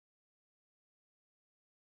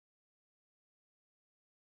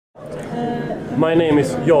My name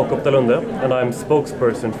is Jakop Dalunde and I'm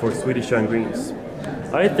spokesperson for Swedish Young Greens.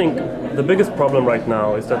 I think the biggest problem right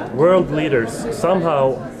now is that world leaders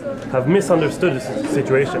somehow have misunderstood the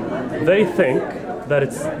situation. They think that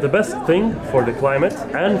it's the best thing for the climate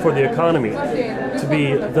and for the economy to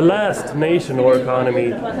be the last nation or economy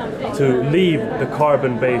to leave the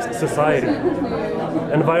carbon-based society.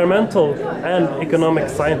 Environmental and economic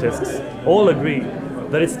scientists all agree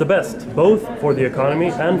that it's the best, both for the economy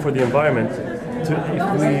and for the environment,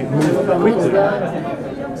 if we move quickly.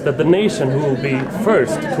 That the nation who will be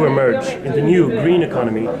first to emerge in the new green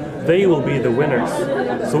economy, they will be the winners.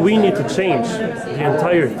 So we need to change the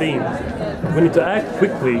entire theme. We need to act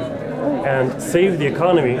quickly and save the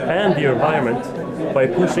economy and the environment by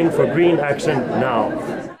pushing for green action now.